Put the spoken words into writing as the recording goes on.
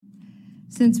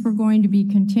Since we're going to be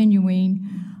continuing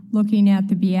looking at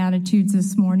the Beatitudes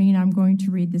this morning, I'm going to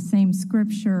read the same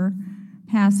scripture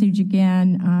passage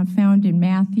again, found in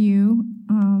Matthew,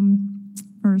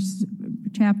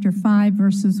 chapter 5,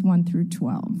 verses 1 through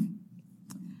 12.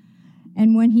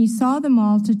 And when he saw the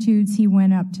multitudes, he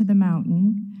went up to the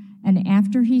mountain, and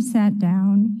after he sat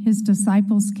down, his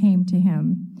disciples came to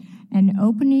him. And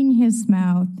opening his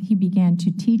mouth, he began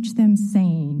to teach them,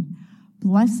 saying,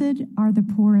 Blessed are the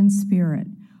poor in spirit,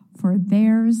 for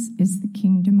theirs is the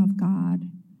kingdom of God.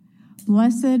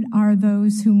 Blessed are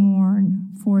those who mourn,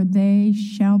 for they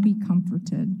shall be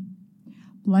comforted.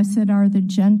 Blessed are the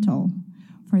gentle,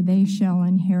 for they shall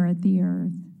inherit the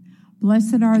earth.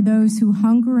 Blessed are those who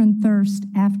hunger and thirst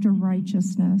after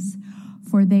righteousness,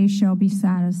 for they shall be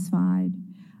satisfied.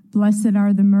 Blessed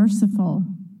are the merciful,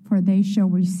 for they shall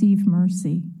receive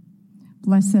mercy.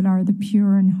 Blessed are the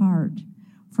pure in heart,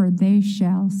 for they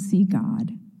shall see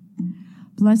God.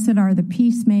 Blessed are the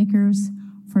peacemakers,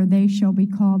 for they shall be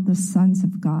called the sons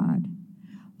of God.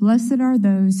 Blessed are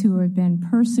those who have been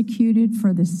persecuted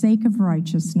for the sake of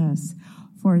righteousness,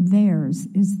 for theirs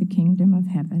is the kingdom of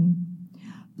heaven.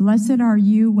 Blessed are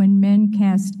you when men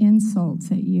cast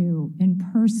insults at you and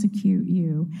persecute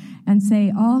you and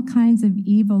say all kinds of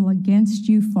evil against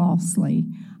you falsely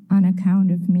on account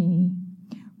of me.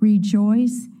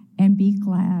 Rejoice and be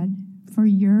glad, for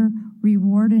your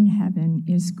reward in heaven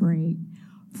is great,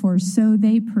 for so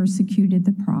they persecuted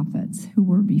the prophets who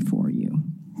were before you.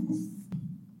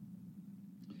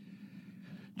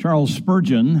 Charles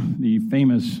Spurgeon, the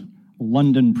famous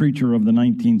London preacher of the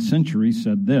 19th century,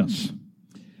 said this: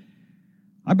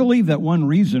 I believe that one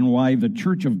reason why the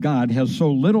Church of God has so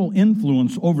little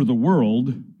influence over the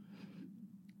world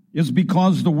is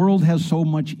because the world has so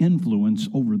much influence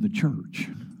over the church.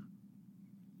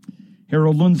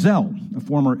 Harold Lunzell, a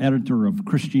former editor of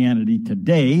Christianity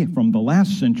Today from the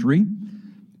last century,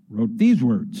 wrote these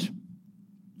words: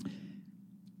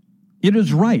 It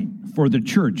is right for the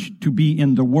church to be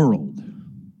in the world.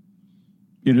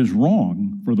 It is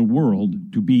wrong for the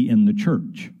world to be in the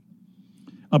church.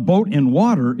 A boat in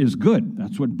water is good.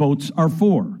 That's what boats are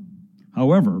for.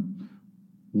 However,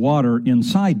 water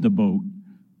inside the boat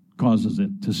causes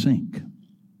it to sink.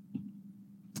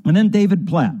 And then David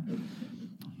Platt,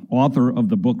 author of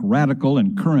the book Radical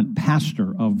and current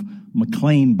pastor of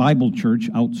McLean Bible Church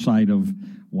outside of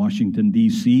Washington,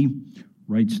 D.C.,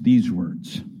 writes these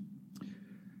words: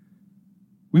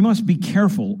 We must be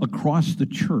careful across the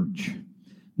church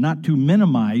not to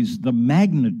minimize the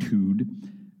magnitude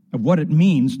of what it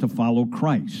means to follow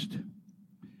Christ.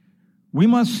 We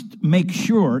must make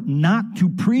sure not to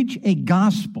preach a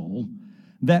gospel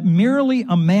that merely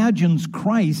imagines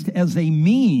Christ as a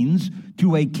means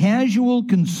to a casual,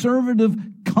 conservative,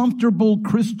 comfortable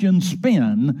Christian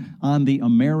spin on the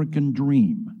American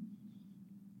dream.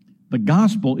 The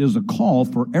gospel is a call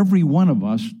for every one of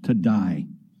us to die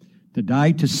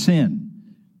to sin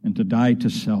and to die to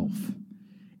self,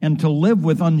 and to live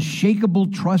with unshakable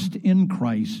trust in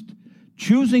Christ,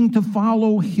 choosing to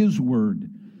follow His word,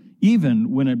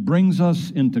 even when it brings us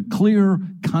into clear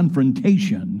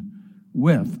confrontation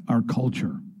with our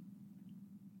culture.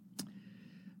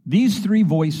 These three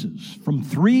voices from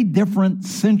three different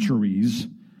centuries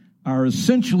are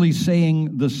essentially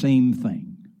saying the same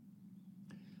thing.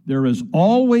 There is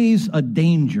always a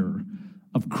danger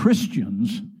of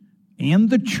Christians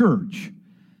and the church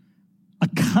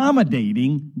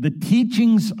accommodating the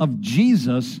teachings of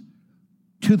Jesus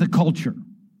to the culture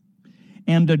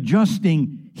and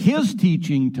adjusting His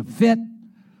teaching to fit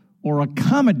or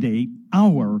accommodate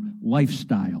our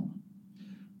lifestyle,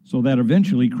 so that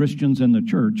eventually Christians and the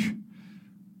church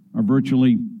are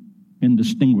virtually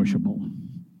indistinguishable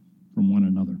from one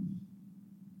another.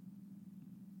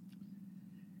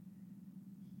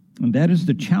 And that is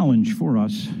the challenge for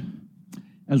us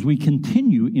as we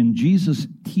continue in Jesus'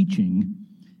 teaching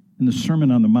in the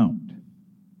Sermon on the Mount.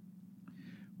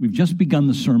 We've just begun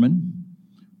the sermon.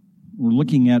 We're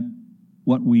looking at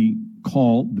what we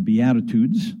call the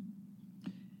Beatitudes.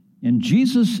 And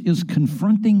Jesus is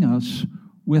confronting us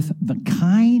with the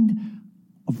kind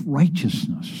of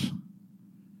righteousness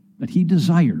that He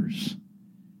desires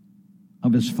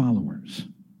of His followers.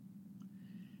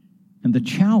 And the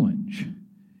challenge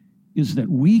is that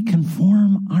we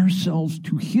conform ourselves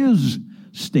to His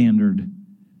standard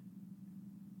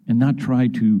and not try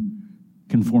to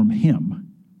conform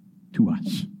Him to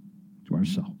us, to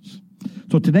ourselves.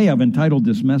 So today I've entitled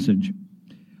this message,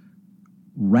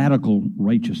 Radical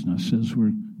Righteousness, as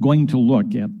we're going to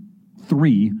look at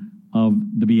three of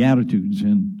the Beatitudes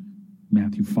in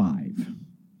Matthew 5.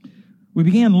 We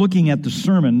began looking at the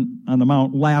Sermon on the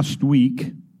Mount last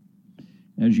week,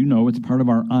 As you know, it's part of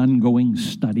our ongoing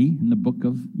study in the book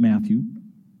of Matthew.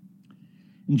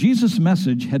 And Jesus'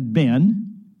 message had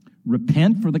been,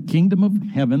 repent, for the kingdom of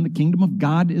heaven, the kingdom of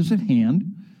God is at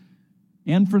hand.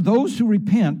 And for those who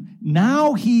repent,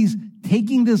 now he's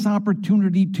taking this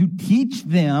opportunity to teach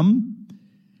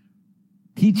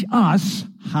us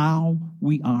how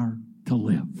we are to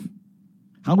live.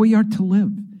 How we are to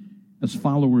live as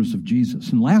followers of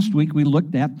Jesus. And last week we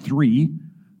looked at 3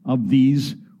 of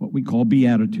these, what we call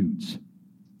Beatitudes.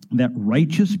 That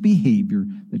righteous behavior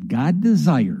that God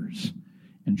desires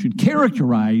and should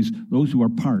characterize those who are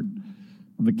part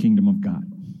of the kingdom of God.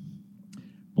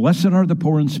 Blessed are the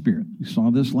poor in spirit. We saw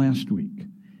this last week.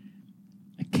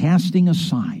 A casting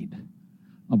aside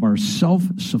of our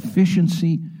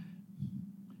self-sufficiency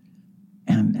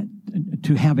and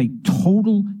to have a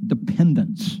total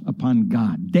dependence upon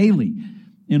God daily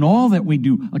in all that we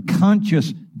do, a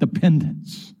conscious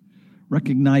dependence,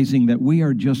 recognizing that we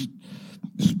are just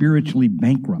spiritually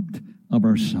bankrupt of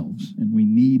ourselves and we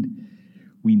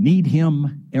need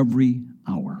Him every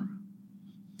hour.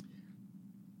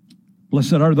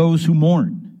 Blessed are those who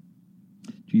mourn,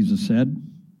 Jesus said.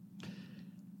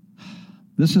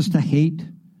 This is to hate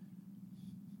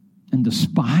and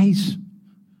despise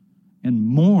and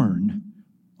mourn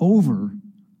over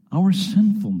our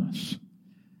sinfulness.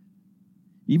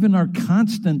 Even our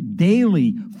constant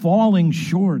daily falling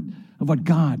short of what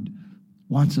God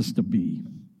wants us to be.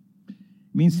 It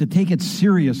means to take it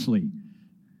seriously.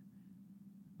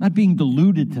 Not being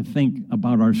deluded to think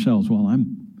about ourselves, well,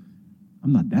 I'm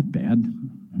not that bad.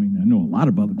 I mean, I know a lot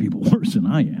of other people worse than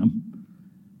I am.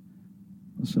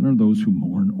 Blessed are those who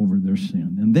mourn over their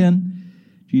sin. And then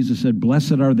Jesus said,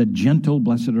 blessed are the gentle,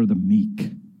 blessed are the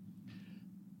meek.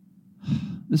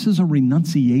 This is a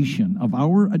renunciation of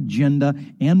our agenda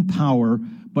and power,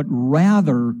 but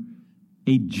rather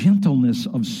a gentleness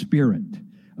of spirit,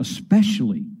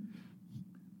 especially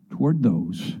toward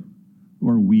those who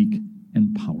are weak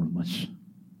and powerless.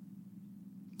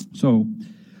 So,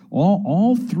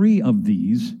 all 3 of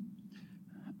these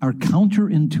are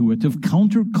counterintuitive,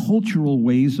 countercultural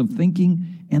ways of thinking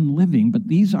and living, but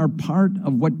these are part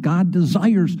of what God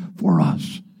desires for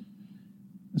us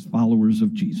as followers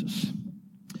of Jesus.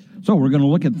 So we're going to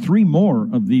look at 3 more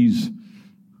of these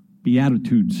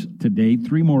Beatitudes today,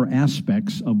 3 more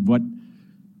aspects of what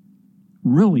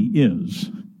really is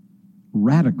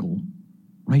radical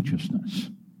righteousness.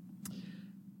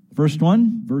 First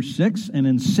one, verse 6, an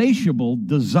insatiable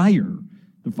desire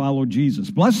to follow Jesus.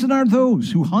 Blessed are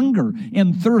those who hunger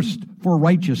and thirst for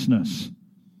righteousness,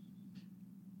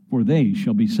 for they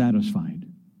shall be satisfied.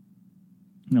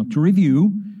 Now, to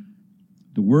review,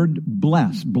 the word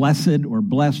blessed or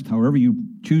blessed, however you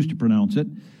choose to pronounce it,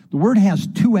 the word has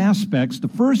 2 aspects. The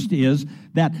first is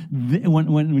that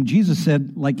when Jesus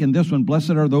said, like in this one, blessed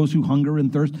are those who hunger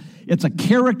and thirst, it's a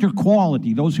character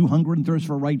quality, those who hunger and thirst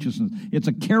for righteousness. It's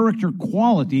a character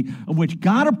quality of which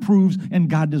God approves and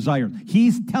God desires.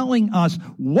 He's telling us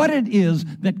what it is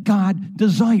that God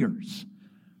desires.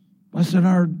 Blessed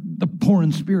are the poor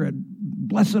in spirit.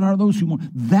 Blessed are those who mourn.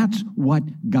 That's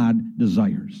what God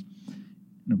desires.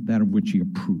 That of which He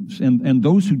approves. And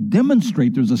those who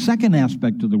demonstrate, there's a second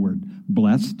aspect to the word,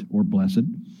 blessed or blessed.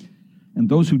 And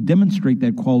those who demonstrate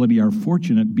that quality are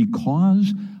fortunate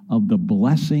because of the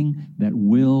blessing that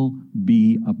will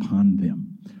be upon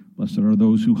them. Blessed are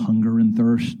those who hunger and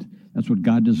thirst. That's what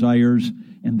God desires.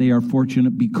 And they are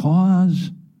fortunate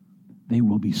because they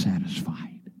will be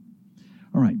satisfied.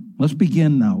 All right, let's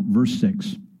begin now, verse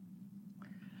 6.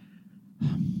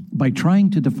 By trying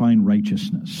to define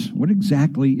righteousness, what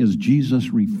exactly is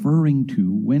Jesus referring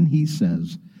to when He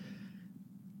says,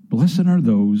 blessed are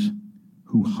those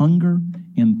who hunger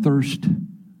and thirst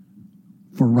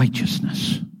for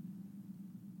righteousness?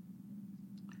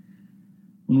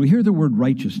 When we hear the word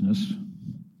righteousness,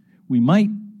 we might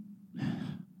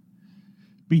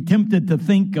be tempted to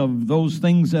think of those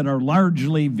things that are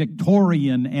largely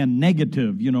Victorian and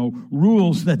negative,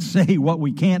 rules that say what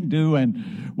we can't do and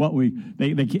what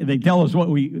they tell us that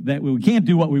we can't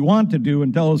do what we want to do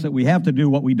and tell us that we have to do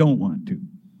what we don't want to.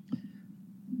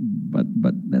 But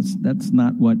that's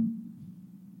not what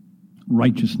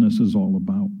righteousness is all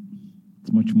about.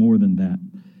 It's much more than that.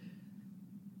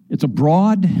 It's a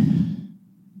broad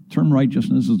term.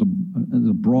 Righteousness is a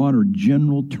broad or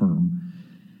general term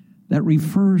that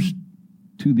refers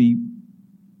to the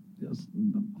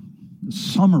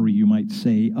summary, you might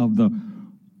say, of the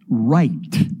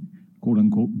right, quote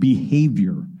unquote,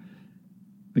 behavior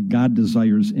that God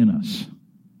desires in us.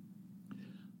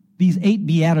 These 8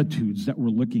 Beatitudes that we're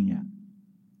looking at,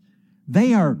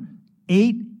 they are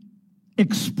 8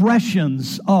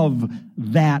 expressions of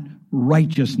that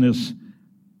righteousness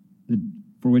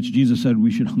for which Jesus said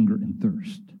we should hunger and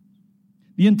thirst.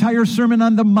 The entire Sermon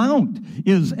on the Mount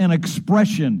is an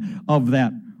expression of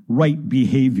that right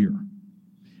behavior,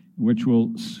 which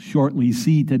we'll shortly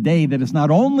see today that it's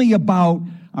not only about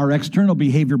our external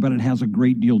behavior, but it has a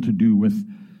great deal to do with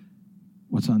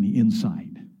what's on the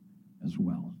inside as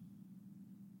well.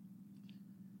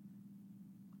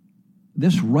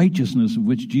 This righteousness of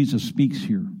which Jesus speaks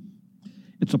here,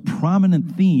 it's a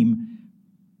prominent theme,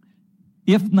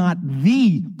 if not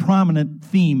the prominent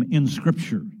theme in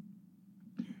Scripture.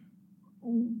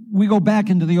 We go back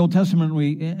into the Old Testament,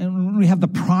 and we have the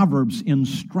Proverbs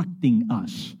instructing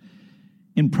us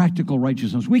in practical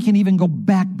righteousness. We can even go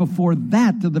back before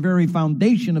that to the very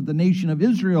foundation of the nation of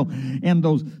Israel, and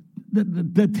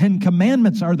the Ten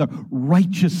Commandments are the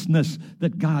righteousness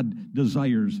that God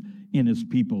desires in his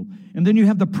people. And then you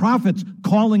have the prophets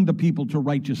calling the people to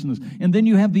righteousness. And then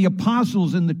you have the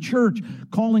apostles in the church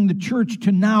calling the church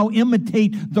to now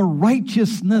imitate the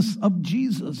righteousness of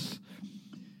Jesus.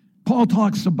 Paul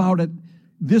talks about it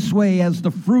this way as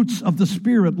the fruits of the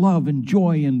Spirit, love and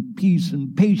joy and peace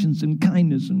and patience and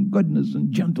kindness and goodness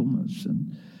and gentleness.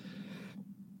 And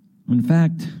in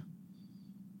fact,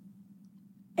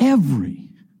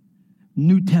 every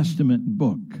New Testament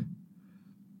book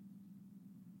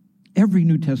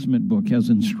has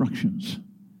instructions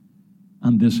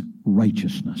on this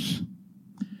righteousness,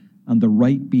 on the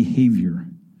right behavior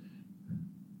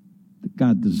that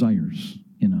God desires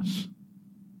in us.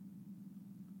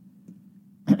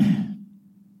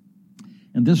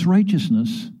 And this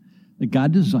righteousness that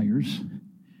God desires,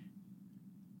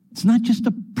 it's not just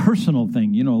a personal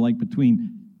thing, like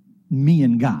between me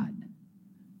and God.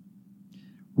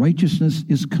 Righteousness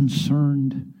is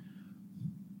concerned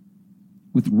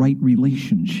with right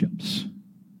relationships.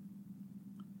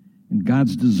 And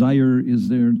God's desire is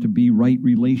there to be right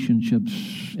relationships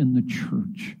in the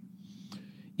church,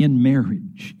 in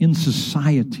marriage, in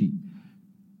society,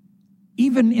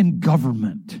 even in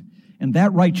government. And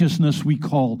that righteousness we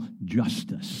call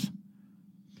justice.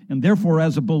 And therefore,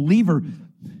 as a believer,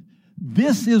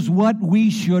 this is what we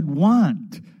should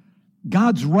want.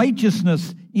 God's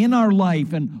righteousness in our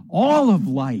life and all of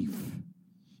life.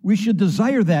 We should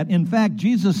desire that. In fact,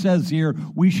 Jesus says here,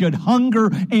 we should hunger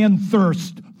and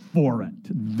thirst for it.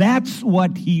 That's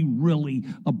what he really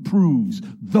approves,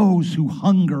 those who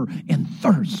hunger and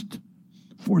thirst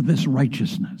for this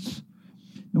righteousness.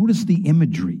 Notice the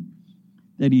imagery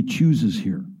that he chooses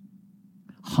here.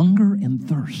 Hunger and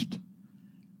thirst.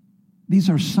 These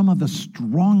are some of the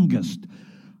strongest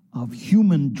of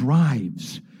human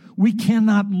drives. We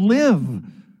cannot live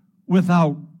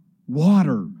without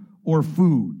water or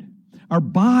food. Our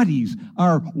bodies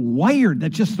are wired,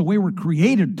 that's just the way we're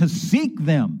created, to seek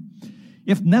them,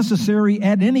 if necessary,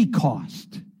 at any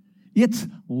cost. It's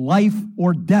life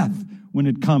or death when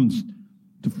it comes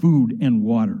to food and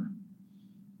water.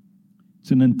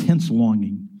 It's an intense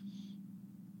longing.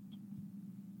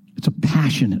 It's a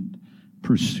passionate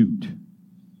pursuit.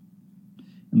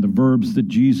 And the verbs that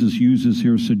Jesus uses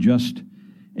here suggest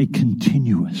a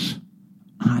continuous,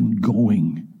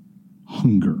 ongoing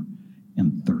hunger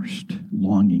and thirst,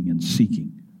 longing and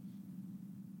seeking.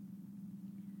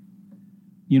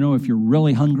 If you're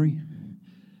really hungry,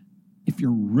 if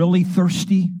you're really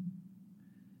thirsty,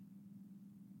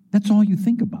 that's all you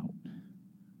think about.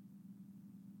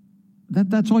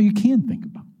 That's all you can think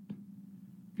about.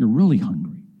 If you're really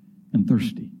hungry and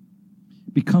thirsty,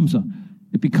 it becomes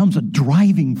a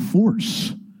driving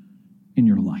force in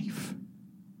your life.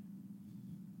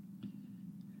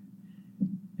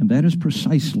 And that is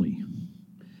precisely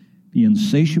the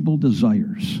insatiable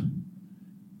desires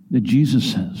that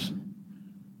Jesus says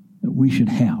that we should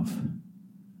have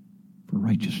for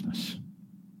righteousness.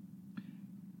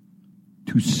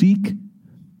 To seek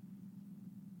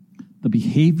the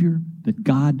behavior that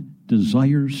God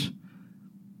desires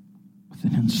with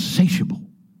an insatiable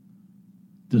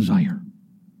desire.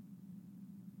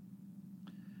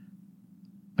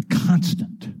 A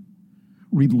constant,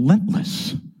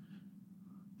 relentless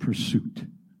pursuit,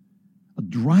 a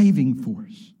driving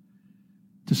force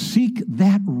to seek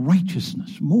that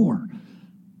righteousness more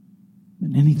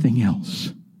than anything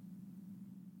else.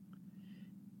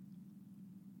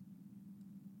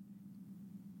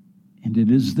 And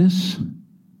it is this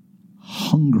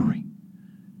hungering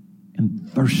and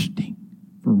thirsting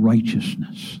for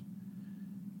righteousness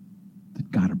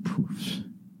that God approves.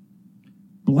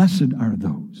 Blessed are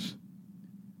those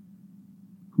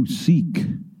who seek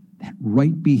that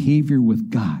right behavior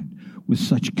with God with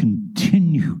such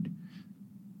continued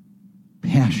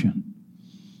passion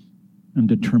and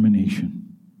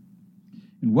determination.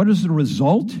 And what is the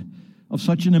result of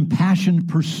such an impassioned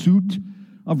pursuit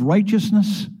of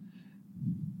righteousness?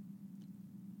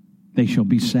 They shall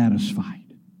be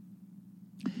satisfied.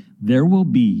 There will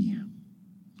be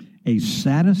a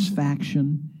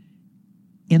satisfaction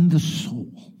in the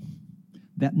soul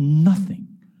that nothing,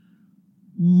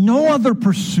 no other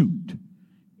pursuit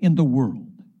in the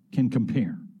world can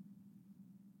compare.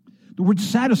 The word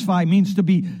satisfy means to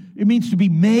be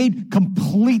made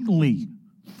completely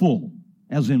full,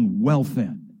 as in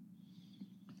well-fed.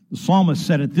 The psalmist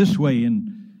said it this way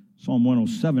in Psalm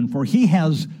 107, "For he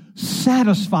has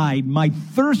satisfied my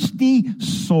thirsty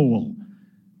soul."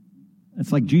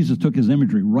 It's like Jesus took his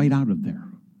imagery right out of there.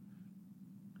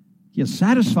 He has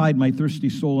satisfied my thirsty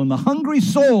soul, and the hungry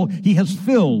soul he has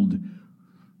filled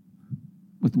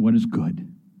with what is good.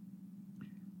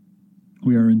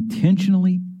 We are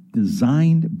intentionally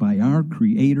designed by our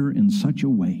Creator in such a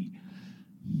way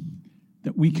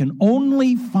that we can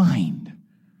only find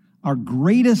our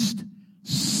greatest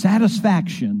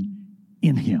satisfaction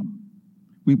in Him.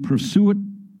 We pursue it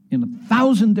in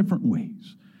 1,000 different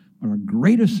ways, but our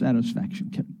greatest satisfaction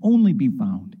can only be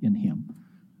found in Him.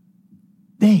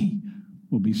 They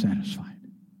will be satisfied.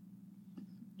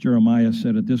 Jeremiah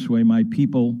said it this way, "My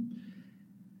people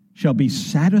shall be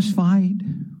satisfied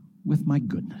with my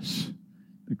goodness,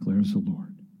 declares the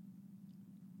Lord."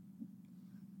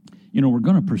 You know, we're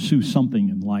going to pursue something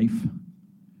in life.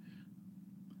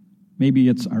 Maybe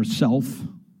it's ourself.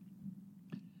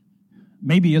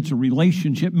 Maybe it's a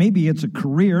relationship. Maybe it's a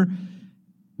career.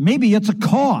 Maybe it's a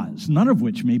cause, none of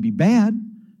which may be bad.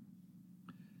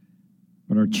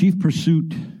 But our chief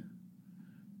pursuit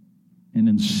and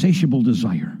insatiable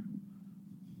desire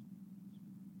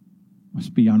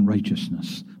must be on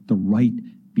righteousness, the right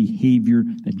behavior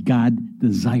that God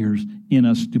desires in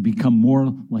us to become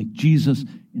more like Jesus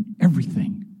in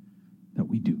everything that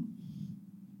we do.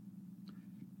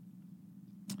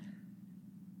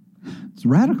 It's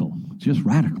radical. It's just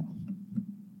radical.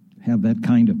 Have that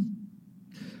kind of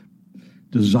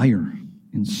desire,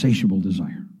 insatiable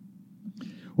desire.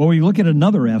 Well, we look at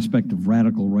another aspect of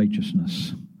radical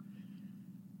righteousness,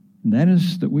 and that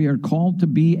is that we are called to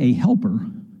be a helper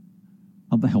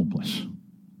of the helpless.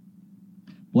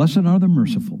 Blessed are the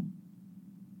merciful,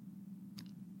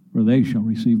 for they shall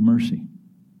receive mercy.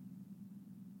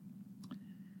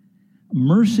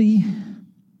 Mercy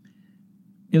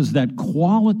is that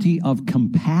quality of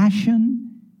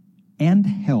compassion and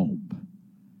help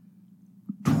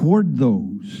toward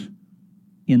those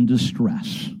in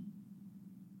distress.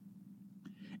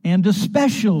 And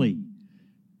especially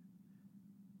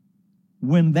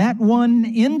when that one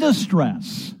in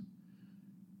distress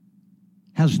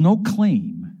has no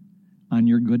claim on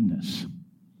your goodness.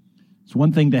 It's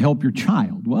one thing to help your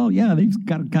child. Well, yeah, they've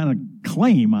got a kind of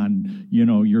claim on,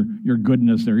 your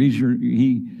goodness there.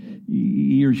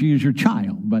 He or she is your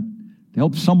child. But to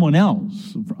help someone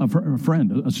else, a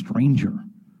friend, a stranger,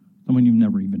 someone you've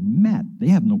never even met, they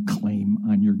have no claim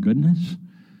on your goodness.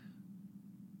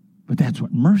 But that's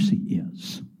what mercy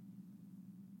is.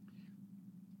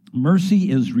 Mercy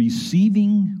is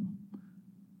receiving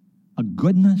a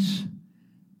goodness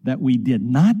that we did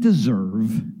not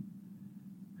deserve,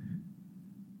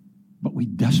 but we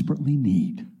desperately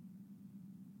need.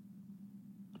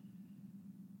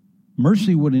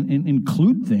 Mercy would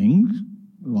include things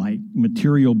like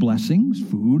material blessings,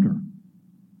 food or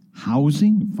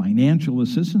housing, financial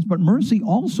assistance, but mercy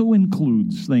also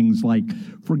includes things like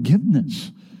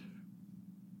forgiveness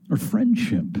or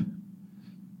friendship,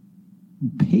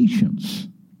 patience.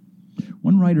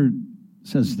 One writer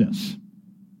says this: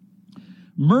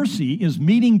 mercy is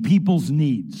meeting people's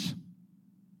needs.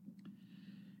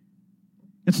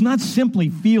 It's not simply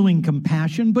feeling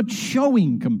compassion, but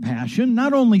showing compassion,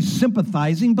 not only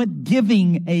sympathizing, but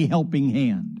giving a helping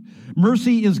hand.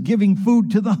 Mercy is giving food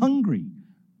to the hungry,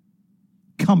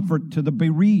 comfort to the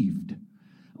bereaved,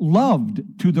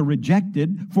 loved to the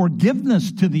rejected,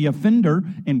 forgiveness to the offender,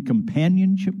 and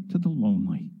companionship to the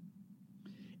lonely.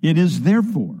 It is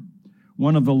therefore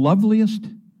one of the loveliest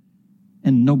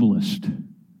and noblest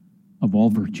of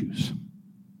all virtues.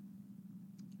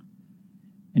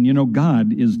 And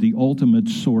God is the ultimate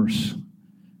source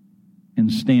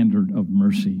and standard of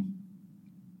mercy.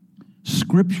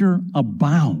 Scripture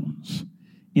abounds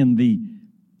in the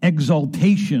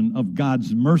exaltation of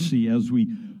God's mercy, as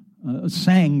we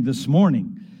sang this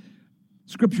morning.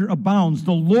 Scripture abounds.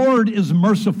 The Lord is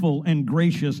merciful and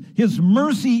gracious. His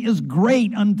mercy is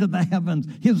great unto the heavens.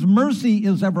 His mercy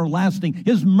is everlasting.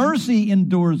 His mercy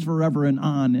endures forever and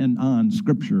on and on.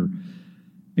 Scripture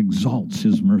exalts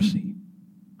His mercy.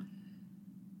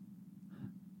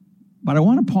 But I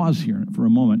want to pause here for a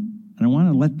moment, and I want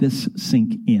to let this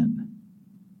sink in.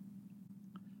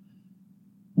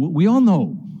 We all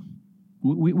know,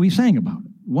 we sang about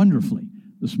it wonderfully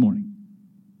this morning.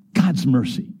 God's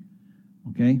mercy,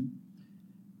 okay?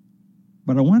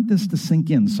 But I want this to sink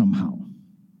in somehow,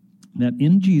 that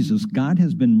in Jesus, God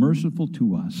has been merciful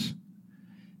to us.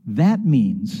 That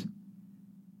means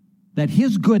that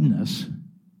his goodness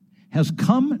has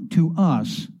come to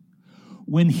us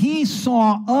when he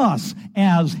saw us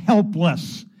as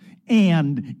helpless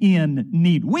and in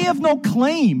need. We have no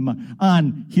claim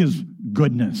on his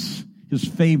goodness, his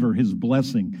favor, his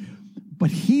blessing.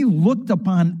 But he looked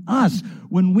upon us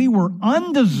when we were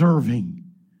undeserving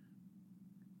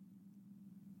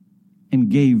and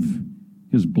gave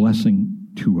his blessing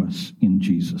to us in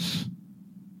Jesus.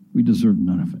 We deserve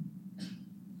none of it.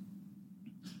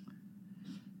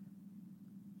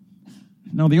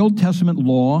 Now, the Old Testament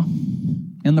law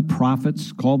and the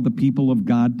prophets called the people of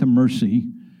God to mercy.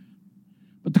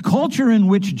 But the culture in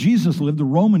which Jesus lived, the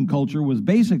Roman culture, was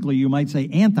basically, you might say,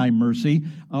 anti-mercy.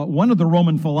 One of the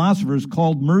Roman philosophers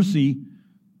called mercy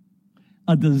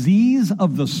a disease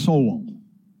of the soul,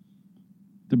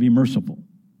 to be merciful.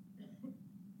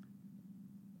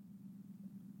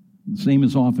 The same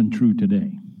is often true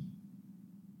today.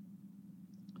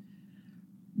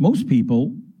 Most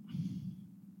people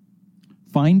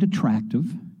find attractive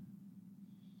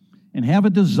and have a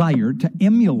desire to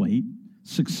emulate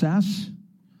success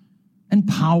and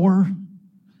power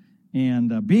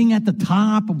and being at the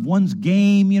top of one's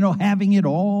game, having it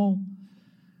all.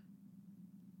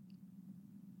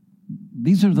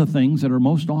 These are the things that are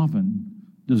most often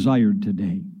desired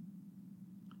today.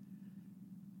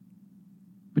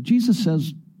 But Jesus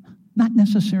says, not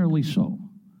necessarily so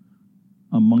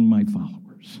among my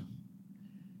followers.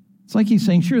 It's like he's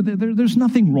saying, sure, there's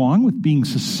nothing wrong with being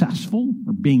successful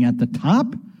or being at the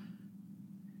top.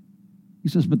 He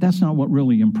says, but that's not what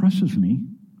really impresses me.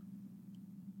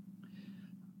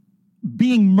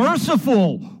 Being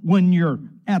merciful when you're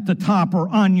at the top or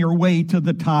on your way to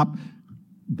the top,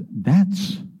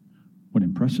 that's what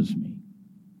impresses me.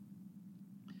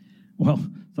 Well,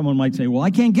 someone might say, well,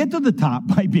 I can't get to the top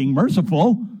by being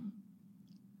merciful.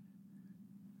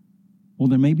 Well,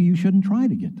 then maybe you shouldn't try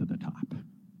to get to the top,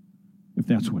 if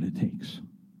that's what it takes.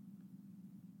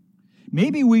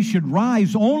 Maybe we should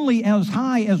rise only as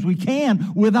high as we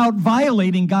can without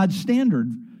violating God's standard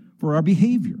for our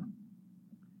behavior.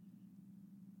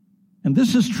 And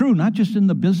this is true not just in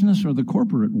the business or the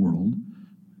corporate world,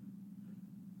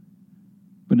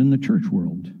 but in the church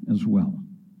world as well.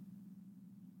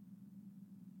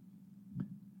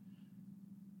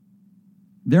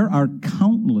 There are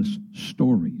countless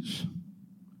stories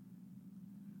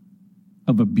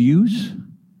of abuse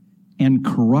and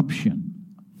corruption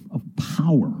of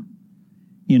power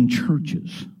in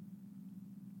churches,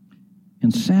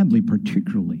 and sadly,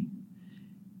 particularly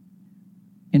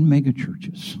in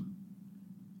megachurches.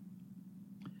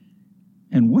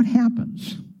 And what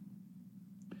happens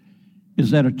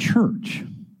is that a church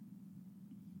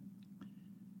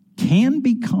can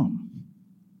become,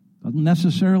 doesn't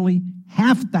necessarily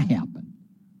have to happen,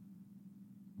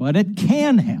 but it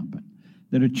can happen,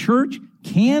 that a church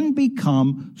can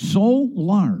become so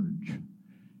large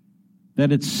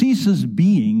that it ceases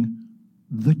being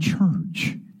the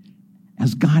church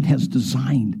as God has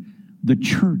designed the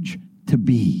church to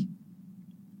be.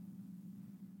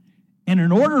 And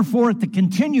in order for it to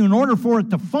continue, in order for it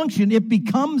to function, it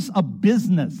becomes a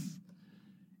business.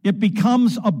 It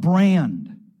becomes a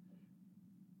brand.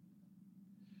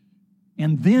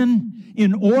 And then,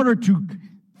 in order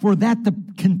for that to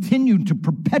continue to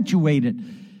perpetuate it,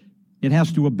 it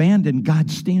has to abandon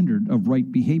God's standard of right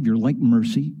behavior, like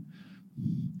mercy,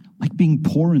 like being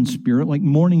poor in spirit, like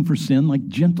mourning for sin, like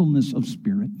gentleness of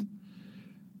spirit.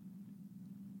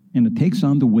 And it takes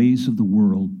on the ways of the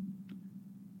world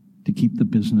to keep the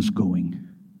business going.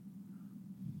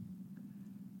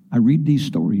 I read these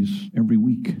stories every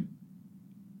week.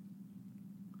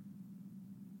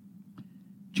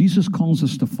 Jesus calls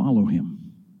us to follow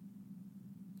him.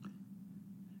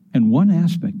 And one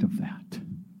aspect of that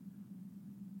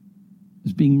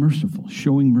is being merciful,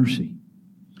 showing mercy.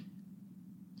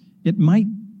 It might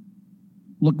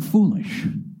look foolish.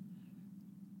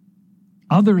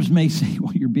 Others may say,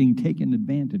 well, you're being taken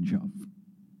advantage of.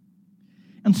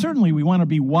 And certainly we want to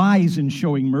be wise in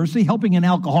showing mercy. Helping an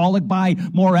alcoholic buy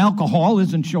more alcohol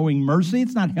isn't showing mercy.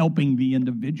 It's not helping the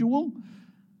individual.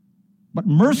 But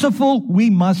merciful we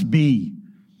must be.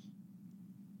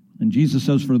 And Jesus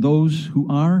says, for those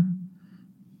who are,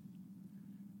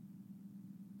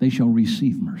 they shall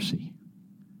receive mercy.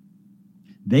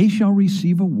 They shall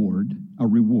receive a a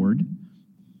reward,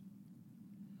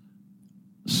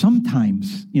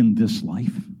 sometimes in this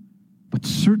life, but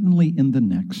certainly in the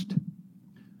next,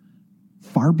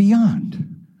 far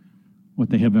beyond what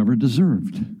they have ever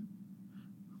deserved.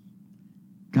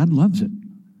 God loves it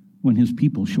when his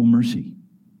people show mercy.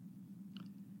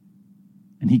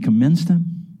 And he commends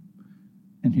them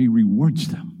and he rewards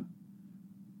them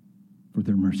for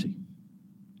their mercy.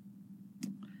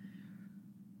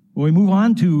 Well, we move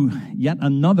on to yet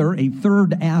another, a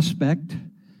third aspect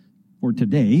for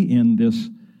today in this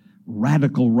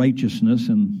radical righteousness,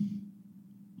 and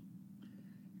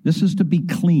this is to be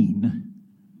clean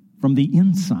from the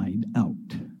inside out.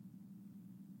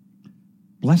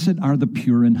 Blessed are the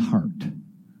pure in heart,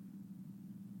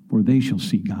 for they shall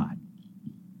see God.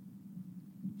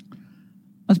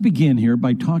 Let's begin here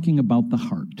by talking about the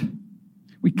heart.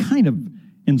 We kind of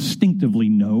instinctively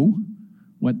know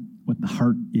what the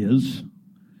heart is.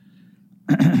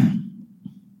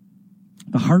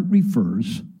 The heart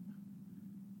refers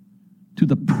to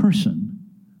the person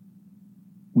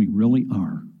we really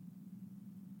are,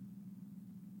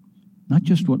 not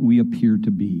just what we appear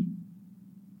to be.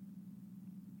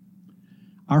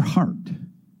 Our heart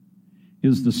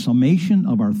is the summation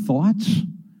of our thoughts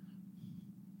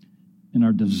and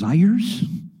our desires,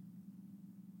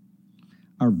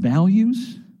 our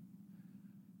values,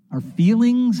 our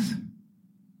feelings,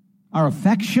 our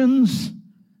affections,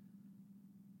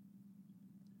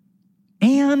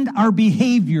 and our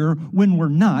behavior when we're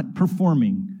not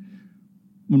performing,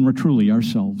 when we're truly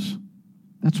ourselves.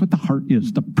 That's what the heart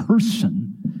is, the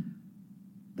person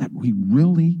that we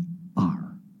really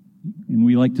are. And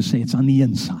we like to say it's on the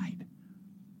inside.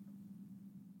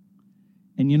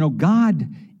 And you know, God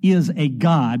is a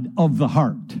God of the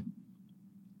heart.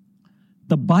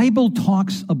 The Bible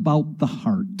talks about the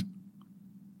heart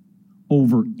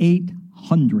over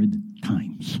 800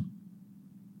 times.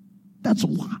 That's a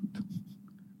lot.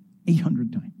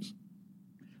 800 times.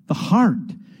 The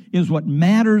heart is what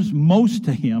matters most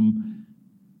to him.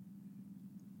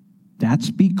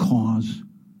 That's because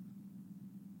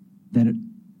that it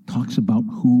talks about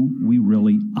who we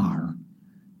really are,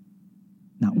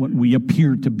 not what we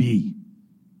appear to be.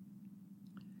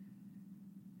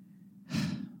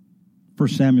 1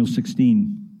 Samuel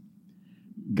 16.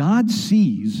 God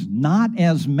sees not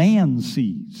as man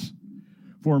sees.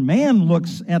 For man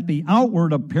looks at the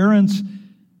outward appearance,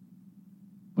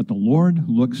 but the Lord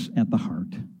looks at the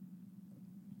heart.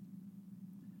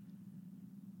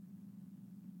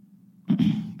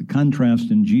 The contrast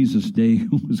in Jesus' day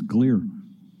was clear.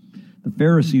 The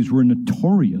Pharisees were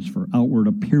notorious for outward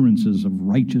appearances of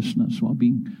righteousness while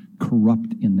being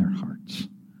corrupt in their hearts.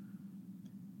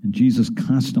 And Jesus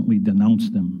constantly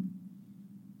denounced them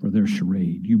for their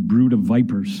charade. You brood of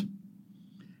vipers,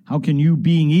 how can you,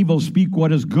 being evil, speak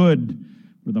what is good?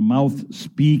 For the mouth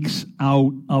speaks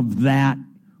out of that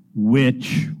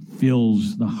which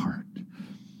fills the heart.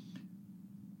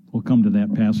 We'll come to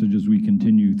that passage as we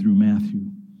continue through Matthew.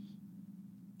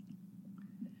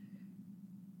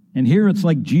 And here it's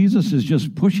like Jesus is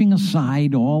just pushing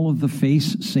aside all of the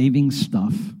face-saving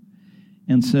stuff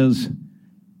and says,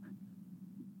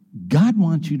 God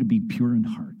wants you to be pure in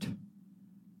heart.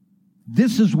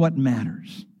 This is what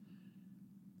matters.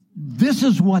 This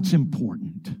is what's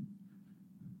important.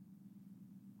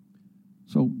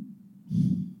 So,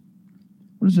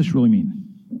 what does this really mean?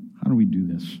 How do we do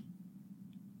this?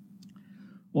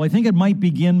 Well, I think it might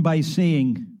begin by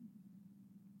saying,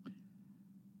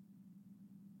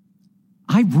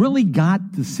 I've really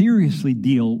got to seriously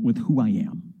deal with who I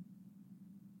am,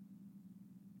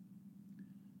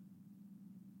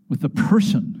 with the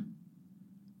person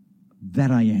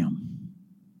that I am.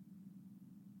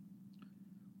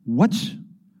 What's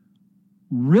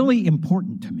really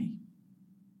important to me?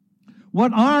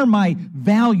 What are my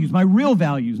values, my real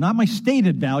values, not my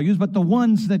stated values, but the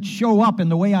ones that show up in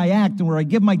the way I act and where I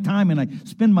give my time and I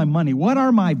spend my money? What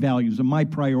are my values and my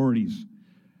priorities?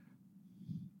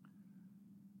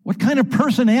 What kind of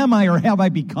person am I or have I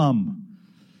become?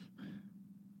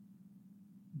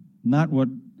 Not what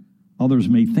others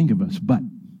may think of us, but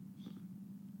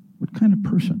what kind of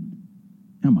person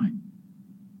am I?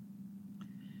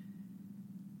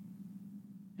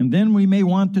 And then we may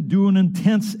want to do an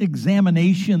intense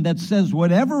examination that says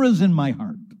whatever is in my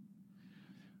heart,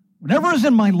 whatever is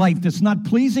in my life that's not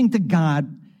pleasing to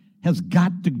God has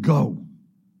got to go.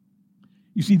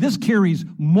 You see, this carries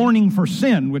mourning for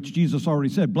sin, which Jesus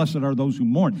already said, blessed are those who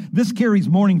mourn. This carries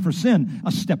mourning for sin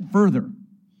a step further.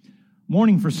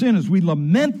 Mourning for sin is we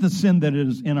lament the sin that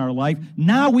is in our life.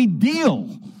 Now we deal.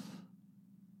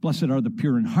 Blessed are the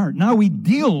pure in heart. Now we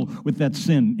deal with that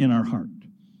sin in our heart.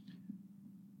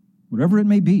 whatever it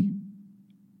may be,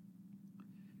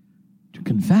 to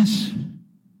confess,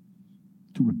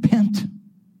 to repent,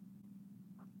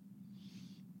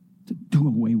 to do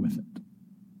away with it.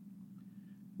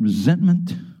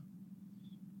 Resentment,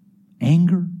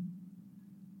 anger,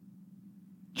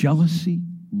 jealousy,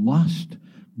 lust,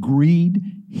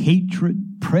 greed,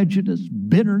 hatred, prejudice,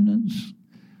 bitterness,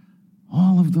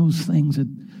 all of those things that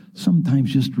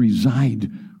sometimes just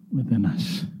reside within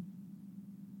us.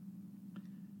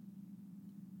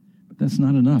 But that's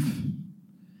not enough.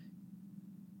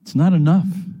 It's not enough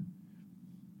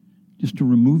just to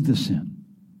remove the sin.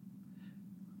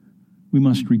 We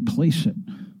must replace it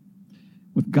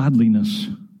with godliness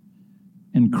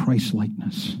and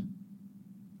Christ-likeness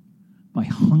by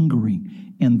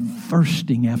hungering and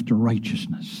thirsting after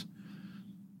righteousness,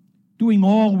 doing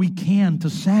all we can to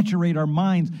saturate our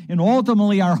minds and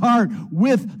ultimately our heart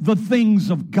with the things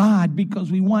of God,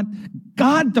 because we want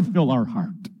God to fill our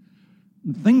heart,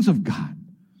 the things of God,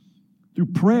 through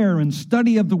prayer and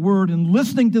study of the Word and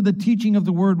listening to the teaching of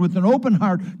the Word with an open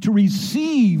heart to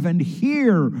receive and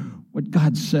hear what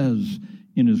God says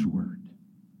in His Word.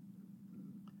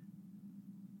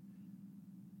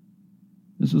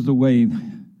 This is the way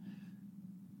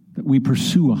that we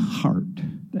pursue a heart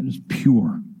that is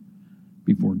pure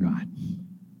before God. And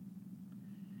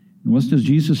what does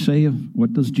Jesus say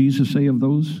of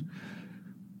those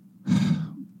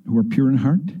who are pure in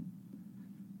heart?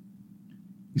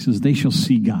 He says, they shall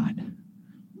see God.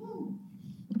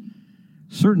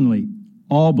 Certainly,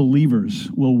 all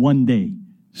believers will one day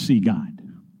see God.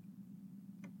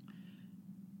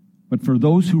 But for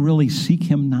those who really seek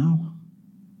Him now,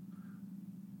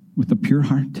 with a pure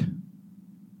heart,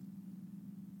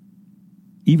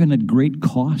 even at great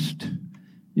cost,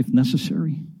 if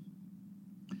necessary,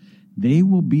 they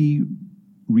will be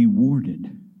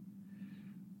rewarded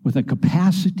with a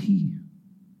capacity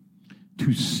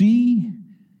to see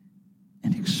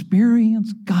and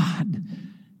experience God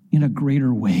in a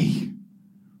greater way.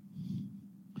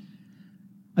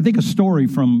 I think a story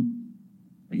from,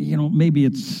 maybe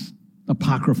it's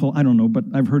apocryphal, I don't know, but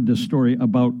I've heard this story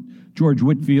about George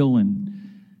Whitefield and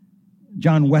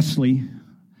John Wesley.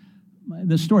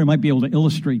 This story might be able to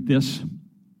illustrate this.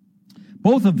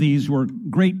 Both of these were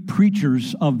great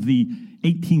preachers of the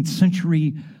 18th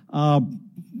century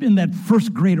in that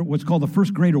what's called the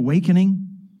First Great Awakening.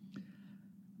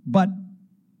 But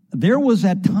there was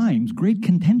at times great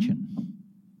contention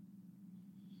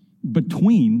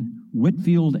between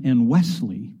Whitefield and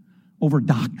Wesley over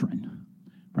doctrine,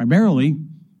 primarily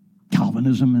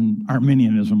Calvinism and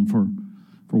Arminianism for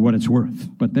what it's worth.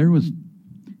 But there was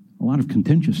a lot of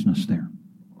contentiousness there.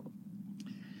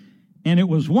 And it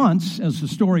was once, as the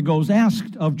story goes,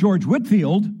 asked of George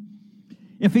Whitefield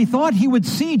if he thought he would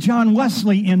see John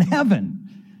Wesley in heaven.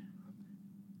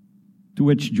 To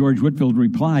which George Whitefield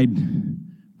replied,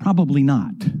 probably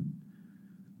not.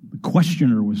 The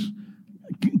questioner was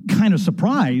kind of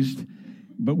surprised,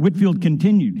 but Whitefield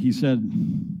continued. He said,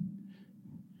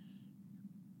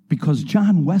 because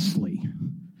John Wesley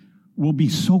will be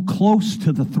so close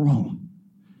to the throne,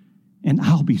 and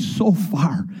I'll be so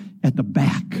far at the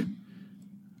back,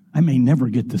 I may never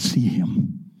get to see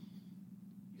him.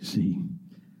 You see,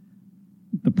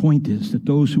 the point is that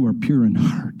those who are pure in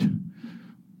heart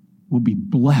will be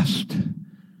blessed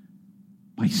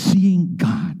by seeing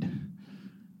God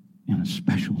in a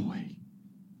special way.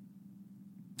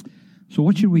 So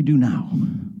what should we do now?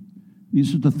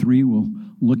 These are the three we'll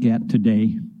look at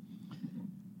today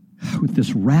with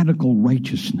this radical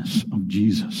righteousness of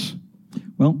Jesus.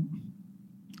 Well,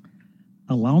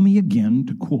 allow me again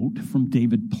to quote from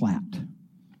David Platt.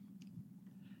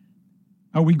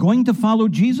 Are we going to follow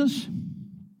Jesus?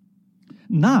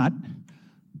 Not,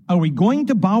 are we going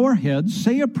to bow our heads,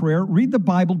 say a prayer, read the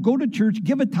Bible, go to church,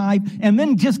 give a tithe, and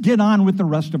then just get on with the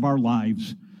rest of our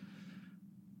lives?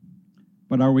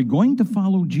 But are we going to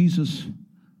follow Jesus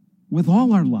with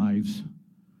all our lives,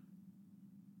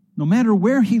 no matter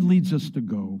where He leads us to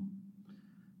go,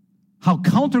 how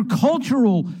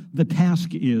countercultural the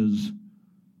task is,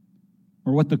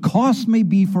 or what the cost may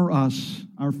be for us,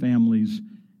 our families,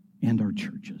 and our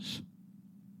churches?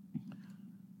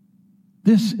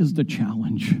 This is the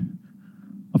challenge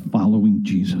of following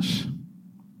Jesus.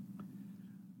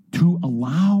 To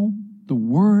allow the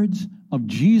words of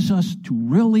Jesus to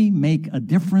really make a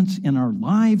difference in our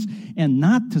lives and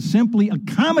not to simply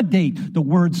accommodate the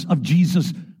words of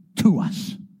Jesus to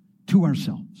us, to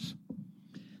ourselves.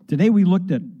 Today we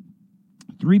looked at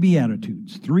three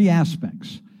Beatitudes, three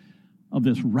aspects of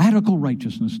this radical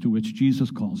righteousness to which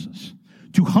Jesus calls us.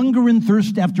 To hunger and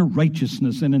thirst after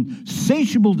righteousness, an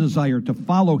insatiable desire to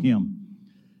follow Him.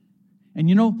 And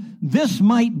you know, this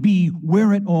might be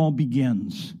where it all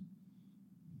begins.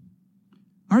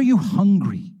 Are you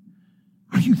hungry?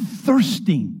 Are you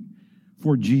thirsting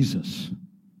for Jesus?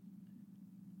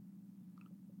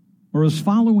 Or is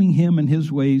following him and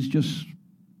his ways just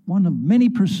one of many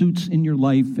pursuits in your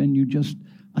life, and you just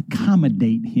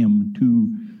accommodate him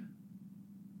to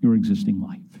your existing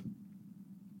life?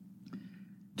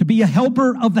 To be a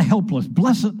helper of the helpless.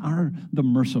 Blessed are the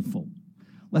merciful.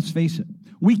 Let's face it,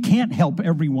 we can't help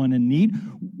everyone in need.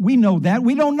 We know that.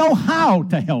 We don't know how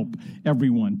to help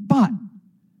everyone. But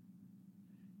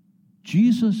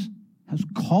Jesus has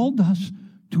called us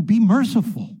to be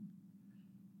merciful.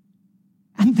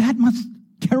 And that must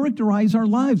characterize our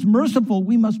lives. Merciful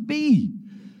we must be.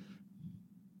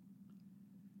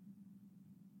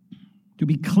 To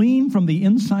be clean from the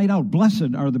inside out.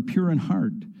 Blessed are the pure in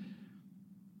heart.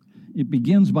 It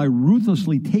begins by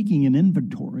ruthlessly taking an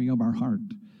inventory of our heart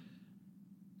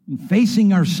and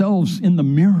facing ourselves in the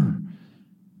mirror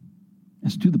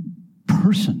as to the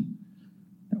person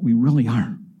that we really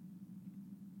are.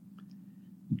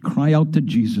 And cry out to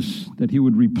Jesus that he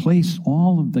would replace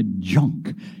all of the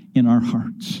junk in our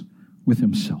hearts with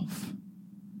himself.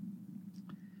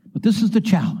 But this is the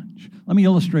challenge. Let me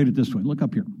illustrate it this way. Look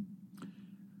up here.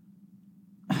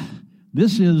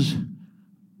 This is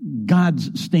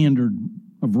God's standard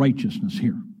of righteousness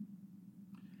here.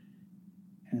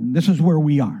 And this is where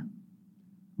we are,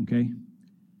 okay?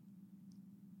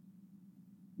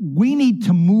 We need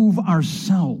to move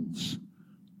ourselves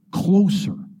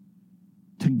closer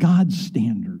to God's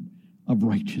standard of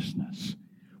righteousness.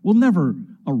 We'll never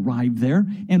arrive there,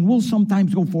 and we'll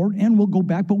sometimes go forward and we'll go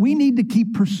back, but we need to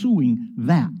keep pursuing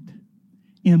that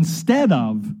instead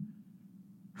of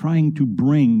trying to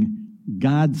bring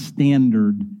God's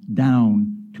standard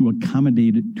down to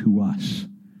accommodate it to us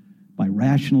by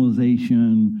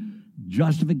rationalization,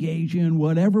 justification,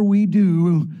 whatever we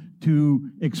do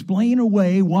to explain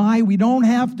away why we don't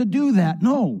have to do that.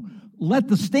 No, let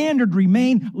the standard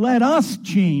remain. Let us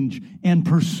change and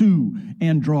pursue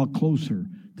and draw closer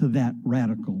to that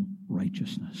radical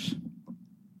righteousness.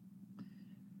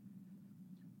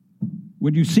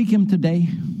 Would you seek him today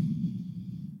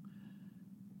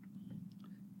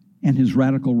and his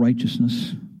radical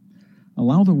righteousness?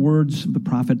 Allow the words of the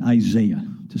prophet Isaiah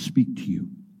to speak to you.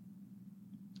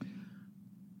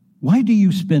 Why do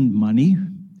you spend money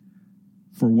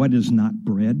for what is not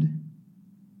bread,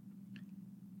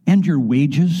 and your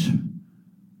wages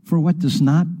for what does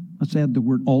not, let's add the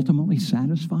word, ultimately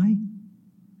satisfy?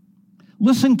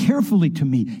 Listen carefully to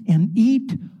me and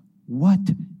eat what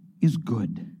is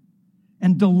good,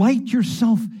 and delight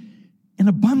yourself in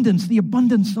abundance, the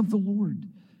abundance of the Lord.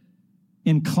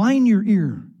 Incline your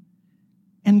ear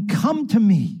and come to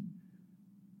me.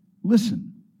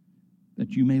 Listen,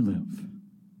 that you may live.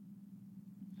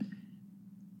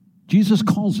 Jesus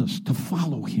calls us to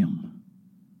follow him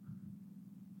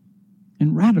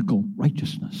in radical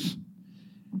righteousness.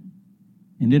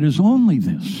 And it is only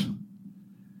this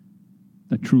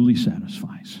that truly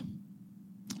satisfies.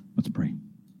 Let's pray.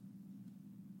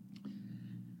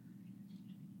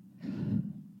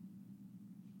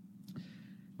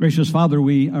 Gracious Father,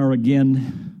 we are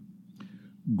again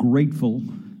grateful.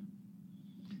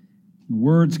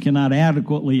 Words cannot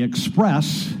adequately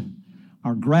express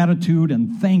our gratitude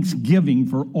and thanksgiving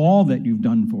for all that you've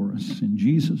done for us in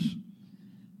Jesus,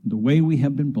 the way we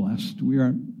have been blessed. We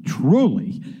are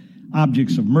truly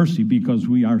objects of mercy because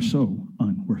we are so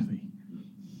unworthy.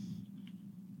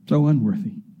 So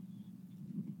unworthy.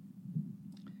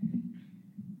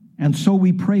 And so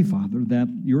we pray, Father, that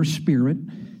your Spirit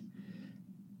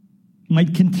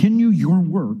might continue your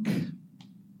work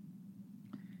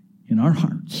in our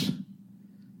hearts,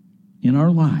 in our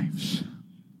lives,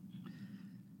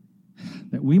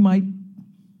 that we might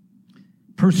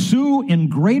pursue in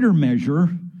greater measure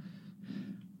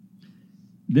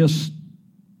this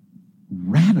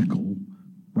radical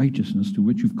righteousness to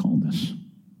which you've called us.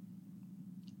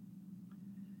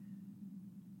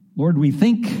 Lord, we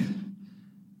think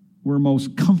we're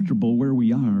most comfortable where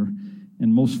we are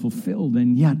and most fulfilled,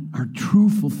 and yet our true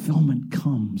fulfillment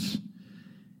comes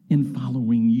in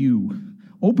following you.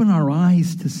 Open our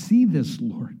eyes to see this,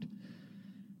 Lord.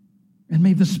 And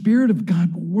may the Spirit of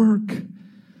God work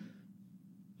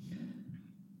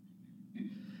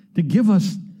to give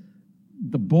us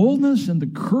the boldness and the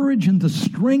courage and the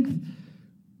strength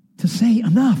to say,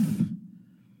 enough.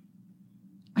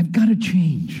 I've got to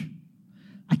change.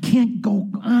 I can't go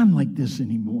on like this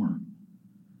anymore.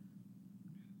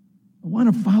 I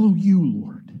want to follow you,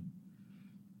 Lord.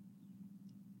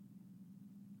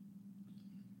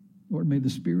 Lord, may the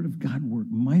Spirit of God work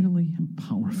mightily and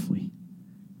powerfully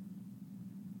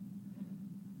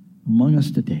among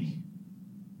us today.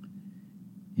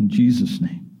 In Jesus'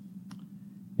 name.